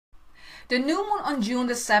The new moon on June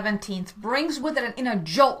the 17th brings with it an inner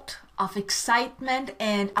jolt of excitement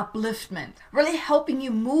and upliftment, really helping you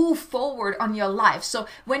move forward on your life. So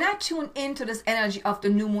when I tune into this energy of the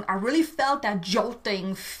new moon, I really felt that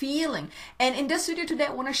jolting feeling. And in this video today,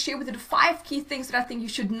 I want to share with you the 5 key things that I think you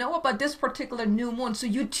should know about this particular new moon, so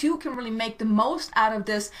you too can really make the most out of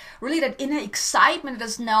this, really that inner excitement that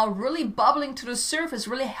is now really bubbling to the surface,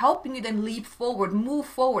 really helping you then leap forward, move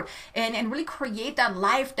forward, and really create that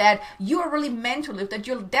life that you are really meant to live, that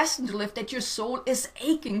you're destined to live, that your soul is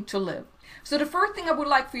aching to live. So the first thing I would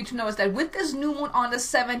like for you to know is that with this new moon on the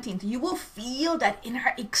 17th, you will feel that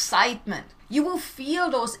inner excitement. You will feel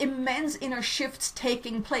those immense inner shifts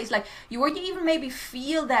taking place. Like you even maybe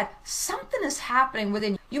feel that something is happening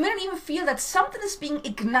within you. You may not even feel that something is being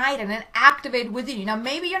ignited and activated within you. Now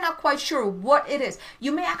maybe you're not quite sure what it is.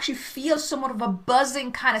 You may actually feel somewhat of a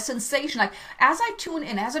buzzing kind of sensation. Like as I tune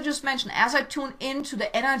in, as I just mentioned, as I tune into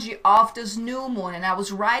the energy of this new moon and I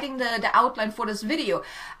was writing the outline for this video,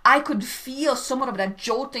 I could feel somewhat of that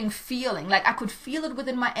jolting feeling. Like I could feel it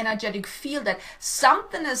within my energetic field that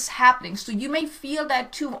something is happening. So you may feel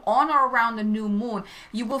that too on or around the new moon.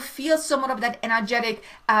 You will feel somewhat of that energetic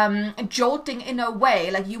jolting in a way.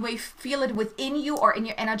 Like you may feel it within you or in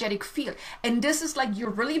your energetic field. And this is like you're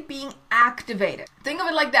really being activated. Think of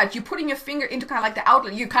it like that. You're putting your finger into kind of like the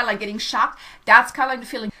outlet. You're kind of like getting shocked. That's kind of like the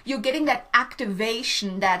feeling. You're getting that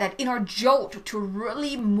activation, that inner jolt to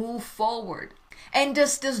really move forward. And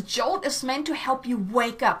this jolt is meant to help you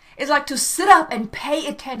wake up. It's like to sit up and pay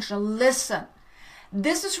attention, listen.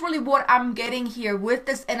 This is really what I'm getting here with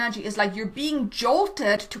this energy. Is like you're being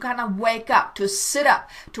jolted to kind of wake up, to sit up,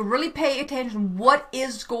 to really pay attention what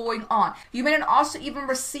is going on. You may not also even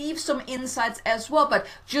receive some insights as well, but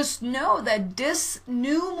just know that this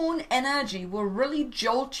new moon energy will really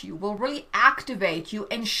jolt you, will really activate you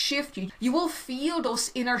and shift you. You will feel those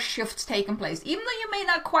inner shifts taking place. Even though you may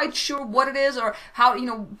not quite sure what it is or how,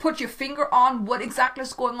 put your finger on what exactly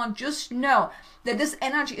is going on, just know that this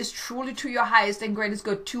energy is truly to your highest and greatest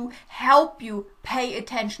good, to help you pay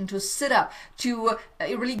attention, to sit up, to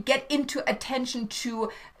really get into attention, to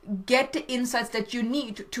get the insights that you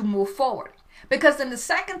need to move forward. Because then the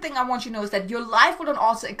second thing I want you to know is that your life will then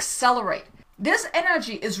also accelerate. This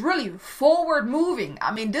energy is really forward moving.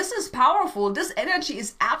 I mean, this is powerful. This energy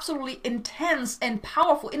is absolutely intense and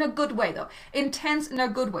powerful in a good way though. Intense in a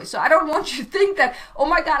good way. So I don't want you to think that, oh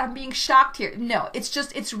my God, I'm being shocked here. No,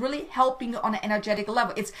 it's really helping you on an energetic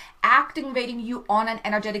level. It's activating you on an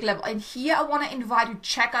energetic level. And here I want to invite you to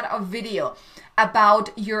check out a video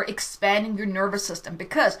about your expanding your nervous system,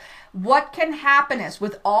 because what can happen is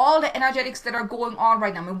with all the energetics that are going on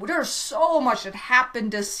right now, I mean, there's so much that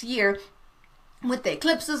happened this year with the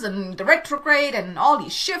eclipses and the retrograde and all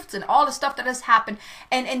these shifts and all the stuff that has happened,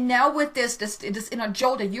 and now with this inner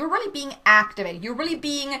jolt, you're really being activated. You're really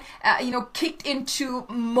being kicked into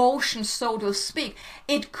motion, so to speak.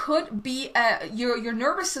 It could be your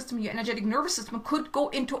nervous system, your energetic nervous system could go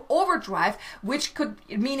into overdrive, which could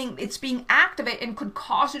meaning it's being activated and could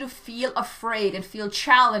cause you to feel afraid and feel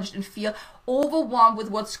challenged and feel overwhelmed with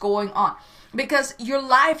what's going on. Because your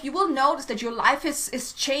life, you will notice that your life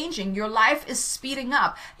is changing, your life is speeding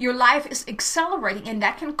up, your life is accelerating, and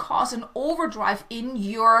that can cause an overdrive in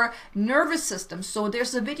your nervous system. So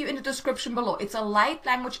there's a video in the description below. It's a light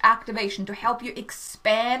language activation to help you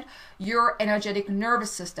expand your energetic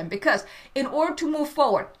nervous system. Because in order to move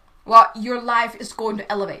forward, well, your life is going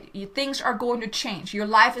to elevate. Things are going to change. Your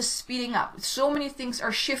life is speeding up. So many things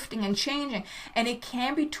are shifting and changing, and it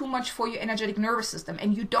can be too much for your energetic nervous system.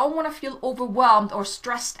 And you don't want to feel overwhelmed or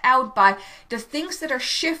stressed out by the things that are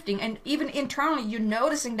shifting. And even internally, you're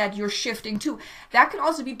noticing that you're shifting too. That can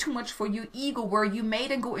also be too much for your ego, where you may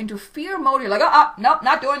then go into fear mode. You're like, nope,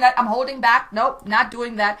 not doing that. I'm holding back. Nope, not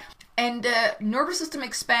doing that. And nervous system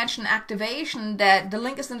expansion activation, that the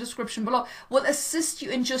link is in the description below, will assist you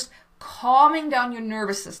in just calming down your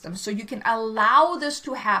nervous system, so you can allow this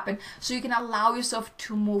to happen, so you can allow yourself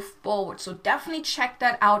to move forward. So definitely check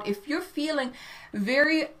that out if you're feeling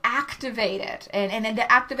very activated. And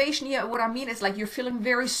the activation here, what I mean is like you're feeling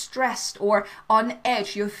very stressed or on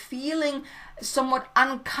edge. You're feeling somewhat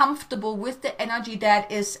uncomfortable with the energy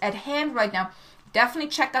that is at hand right now. Definitely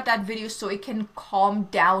check out that video so it can calm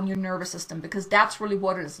down your nervous system, because that's really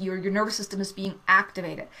what it is. Your nervous system is being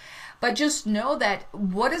activated. But just know that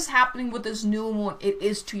what is happening with this new moon, it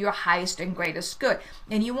is to your highest and greatest good.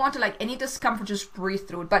 And you want to, like any discomfort, just breathe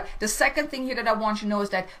through it. But the second thing here that I want you to know is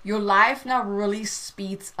that your life now really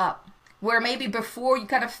speeds up. where maybe before you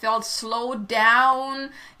kind of felt slowed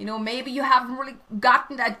down, maybe you haven't really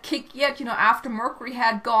gotten that kick yet, after Mercury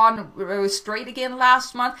had gone straight again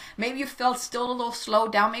last month, maybe you felt still a little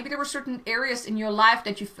slowed down. Maybe there were certain areas in your life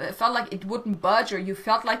that you felt like it wouldn't budge, or you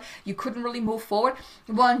felt like you couldn't really move forward.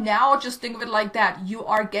 Well, now just think of it like that. You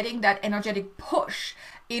are getting that energetic push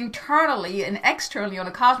internally and externally on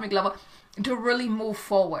a cosmic level to really move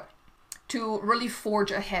forward, to really forge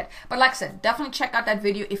ahead. But like I said, definitely check out that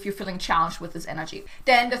video if you're feeling challenged with this energy.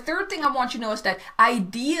 Then the third thing I want you to know is that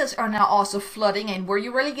ideas are now also flooding in, where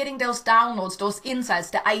you're really getting those downloads, those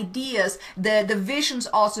insights, the ideas, the visions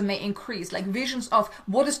also may increase, like visions of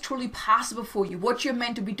what is truly possible for you, what you're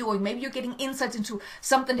meant to be doing. Maybe you're getting insights into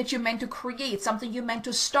something that you're meant to create, something you're meant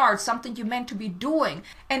to start, something you're meant to be doing.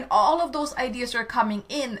 And all of those ideas are coming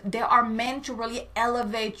in. They are meant to really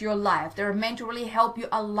elevate your life. They're meant to really help you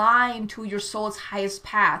align to your soul's highest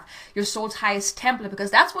path, your soul's highest template,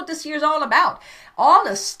 because that's what this year is all about. All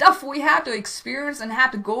the stuff we had to experience and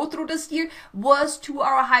had to go through this year was to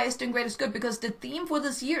our highest and greatest good, because the theme for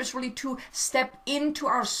this year is really to step into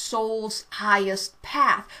our soul's highest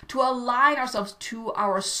path, to align ourselves to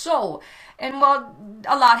our soul. And well,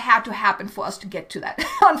 a lot had to happen for us to get to that,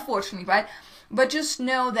 unfortunately, right? But just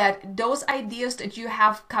know that those ideas that you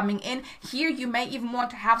have coming in here, you may even want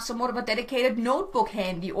to have somewhat of a dedicated notebook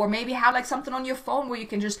handy, or maybe have like something on your phone where you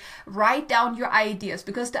can just write down your ideas,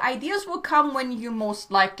 because the ideas will come when you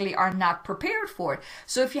most likely are not prepared for it.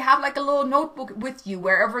 So if you have like a little notebook with you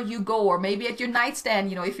wherever you go, or maybe at your nightstand,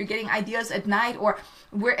 if you're getting ideas at night or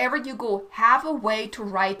wherever you go, have a way to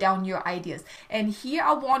write down your ideas. And here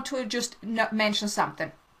I want to just mention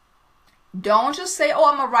something. Don't just say, oh,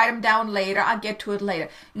 I'm going to write them down later. I'll get to it later.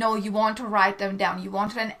 No, you want to write them down. You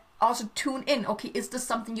want to then also tune in. Okay, is this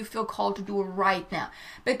something you feel called to do right now?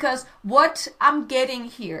 Because what I'm getting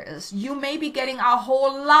here is you may be getting a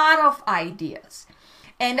whole lot of ideas.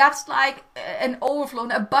 And that's like an overflow,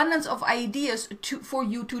 an abundance of ideas for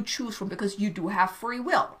you to choose from, because you do have free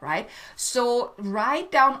will, right? So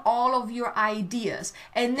write down all of your ideas,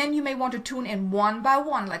 and then you may want to tune in one by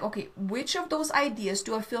one. Like, okay, which of those ideas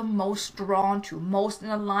do I feel most drawn to, most in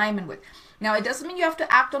alignment with? Now, it doesn't mean you have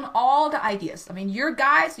to act on all the ideas. I mean, your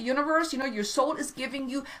guides, the universe, your soul is giving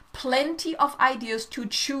you plenty of ideas to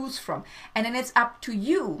choose from. And then it's up to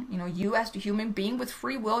you, you as the human being with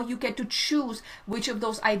free will, you get to choose which of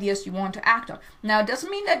those ideas you want to act on. Now, it doesn't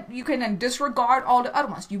mean that you can then disregard all the other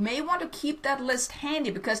ones. You may want to keep that list handy,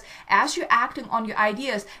 because as you're acting on your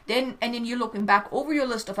ideas, then you're looking back over your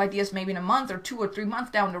list of ideas maybe in a month or 2 or 3 months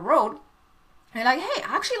down the road, and like, hey,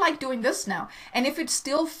 I actually like doing this now. And if it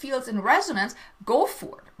still feels in resonance, go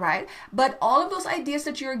for it, right? But all of those ideas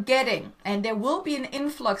that you're getting, and there will be an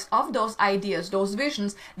influx of those ideas, those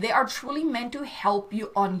visions, they are truly meant to help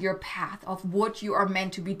you on your path of what you are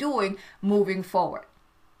meant to be doing moving forward.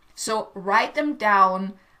 So write them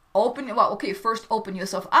down. First open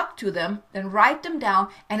yourself up to them, then write them down,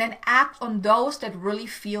 and then act on those that really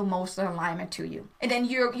feel most in alignment to you. And then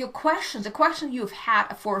your questions, the questions you've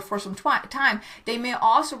had for some time, they may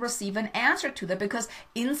also receive an answer to that, because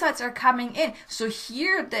insights are coming in. So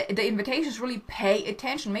here the invitation is really pay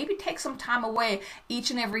attention. Maybe take some time away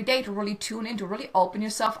each and every day to really tune in, to really open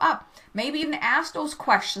yourself up. Maybe even ask those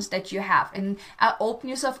questions that you have, and open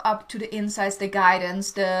yourself up to the insights, the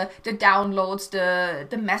guidance, the downloads,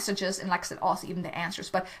 the messages, and like I said, also even the answers.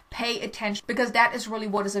 But pay attention, because that is really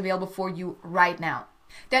what is available for you right now.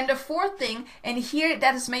 Then the fourth thing, and here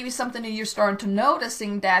that is maybe something that you're starting to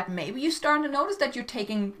noticing, that maybe you're starting to notice that you're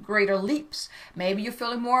taking greater leaps. Maybe you're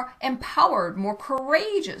feeling more empowered, more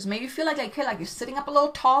courageous. Maybe you feel like you're sitting up a little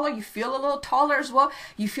taller. You feel a little taller as well.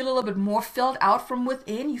 You feel a little bit more filled out from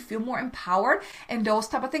within. You feel more empowered and those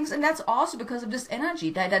type of things. And that's also because of this energy,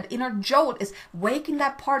 that inner jolt is waking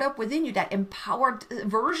that part up within you. That empowered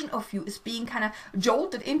version of you is being kind of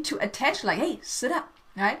jolted into attention, like, hey, sit up,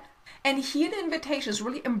 right? And here the invitation is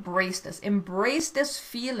really embrace this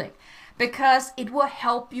feeling, because it will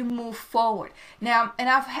help you move forward. Now, and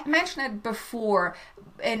I've mentioned it before,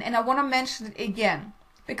 and I want to mention it again,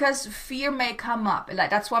 because fear may come up. Like,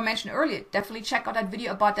 that's why I mentioned earlier, definitely check out that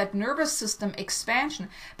video about that nervous system expansion,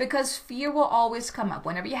 because fear will always come up.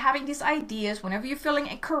 Whenever you're having these ideas, whenever you're feeling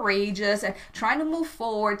courageous and trying to move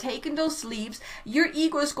forward, taking those leaps, your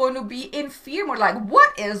ego is going to be in fear mode, like,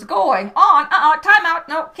 what is going on? Time out.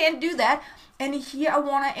 No, can't do that. And here I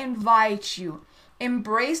want to invite you.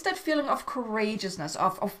 Embrace that feeling of courageousness,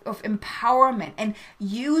 of empowerment, and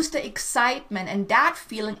use the excitement and that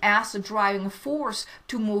feeling as the driving force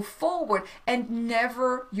to move forward, and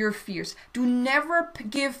never your fears. Do never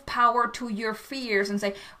give power to your fears and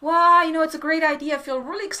say, well, it's a great idea. I feel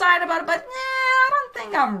really excited about it, but I don't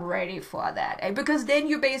think I'm ready for that. Because then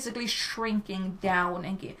you're basically shrinking down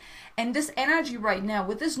again. And this energy right now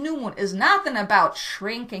with this new moon is nothing about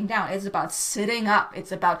shrinking down. It's about sitting up.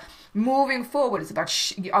 It's about moving forward. It's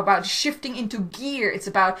about shifting into gear. It's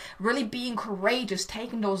about really being courageous,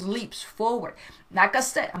 taking those leaps forward. Like I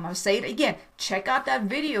said, I'm going to say it again. Check out that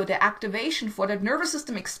video, the activation for the nervous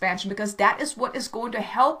system expansion, because that is what is going to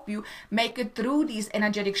help you make it through these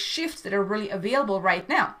energetic shifts that are really available right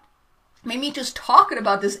now. Maybe just talking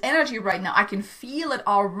about this energy right now, I can feel it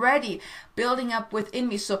already building up within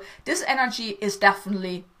me. So this energy is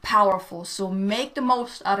definitely powerful. So make the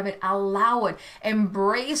most out of it, allow it,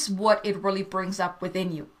 embrace what it really brings up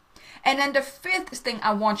within you. And then the fifth thing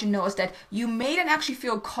I want you to know is that you may then actually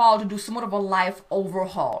feel called to do somewhat of a life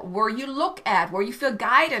overhaul, where you feel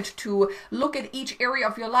guided to look at each area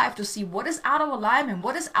of your life to see what is out of alignment,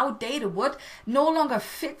 what is outdated, what no longer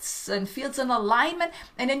fits and feels in alignment.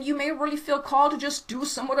 And then you may really feel called to just do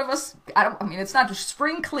somewhat of it's not just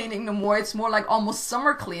spring cleaning no more. It's more like almost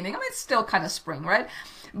summer cleaning. I mean, it's still kind of spring, right?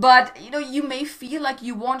 But, you may feel like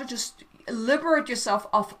you want to just liberate yourself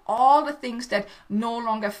of all the things that no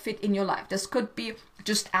longer fit in your life. This could be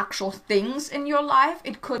just actual things in your life.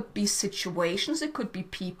 It could be situations. It could be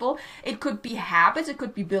people. It could be habits. It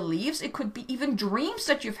could be beliefs. It could be even dreams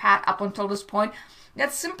that you've had up until this point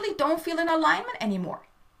that simply don't feel in alignment anymore.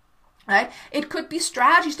 Right? It could be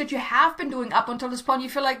strategies that you have been doing up until this point. You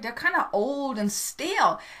feel like they're kind of old and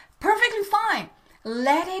stale. Perfectly fine.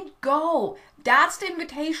 Let it go. That's the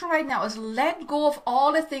invitation right now, is let go of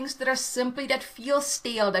all the things that are simply, that feel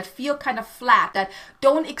stale, that feel kind of flat, that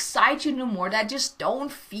don't excite you no more, that just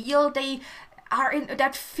don't feel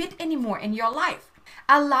that fit anymore in your life.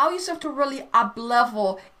 Allow yourself to really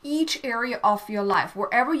up-level each area of your life.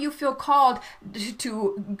 Wherever you feel called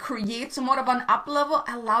to create somewhat of an up-level,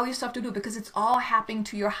 allow yourself to do it, because it's all happening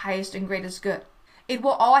to your highest and greatest good. It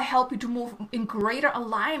will all help you to move in greater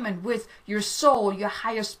alignment with your soul, your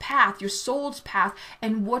highest path, your soul's path,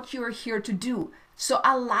 and what you're here to do. So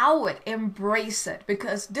allow it, embrace it,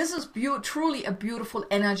 because this is truly a beautiful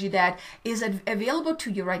energy that is available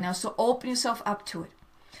to you right now. So open yourself up to it.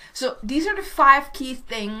 So these are the 5 key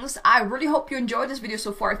things. I really hope you enjoyed this video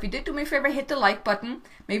so far. If you did, do me a favor, hit the like button.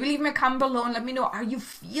 Maybe leave me a comment below and let me know, are you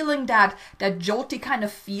feeling that jolty kind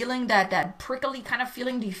of feeling, that prickly kind of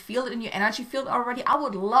feeling? Do you feel it in your energy field already? I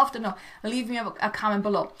would love to know. Leave me a comment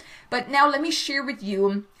below. But now let me share with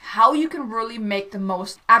you how you can really make the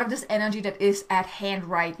most out of this energy that is at hand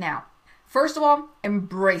right now. First of all,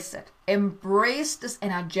 embrace it. Embrace this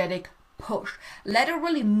energetic push. Let it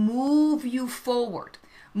really move you forward.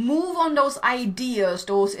 Move on those ideas,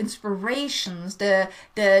 those inspirations, the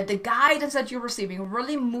guidance that you're receiving.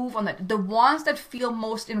 Really move on that. The ones that feel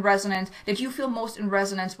most in resonance, that you feel most in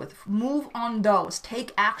resonance with. Move on those.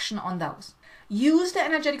 Take action on those. Use the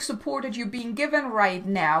energetic support that you're being given right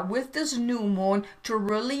now with this new moon to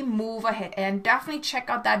really move ahead. And definitely check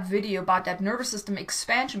out that video about that nervous system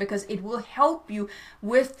expansion, because it will help you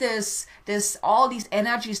with all these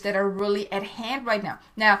energies that are really at hand right now.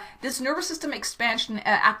 Now, this nervous system expansion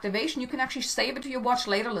activation, you can actually save it to your watch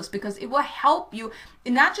later list, because it will help you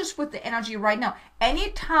not just with the energy right now.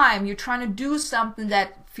 Anytime you're trying to do something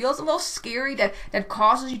that feels a little scary, that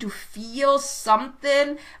causes you to feel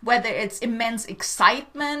something, whether it's immense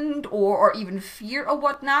excitement or even fear or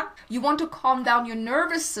whatnot, you want to calm down your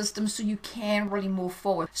nervous system so you can really move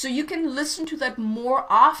forward. So you can listen to that more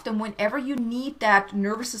often whenever you need that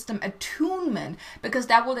nervous system attunement, because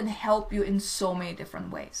that will then help you in so many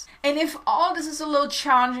different ways. And if all this is a little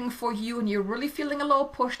challenging for you and you're really feeling a little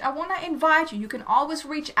pushed, I want to invite you. You can always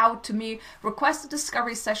reach out to me, request a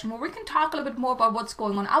discovery session where we can talk a little bit more about what's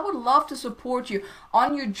going on. I would love to support you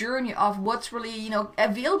on your journey of what's really,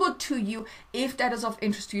 available to you, if that is of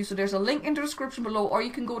interest to you. So there's a link in the description below, or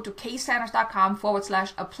you can go to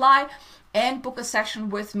ksanders.com/apply and book a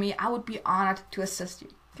session with me. I would be honored to assist you.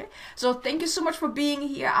 Okay, so thank you so much for being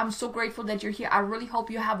here. I'm so grateful that you're here. I really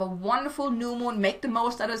hope you have a wonderful new moon. Make the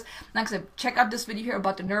most out of this. Like I said, check out this video here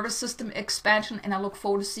about the nervous system expansion, and I look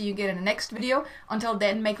forward to seeing you again in the next video. Until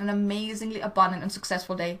then, make an amazingly abundant and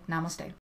successful day. Namaste.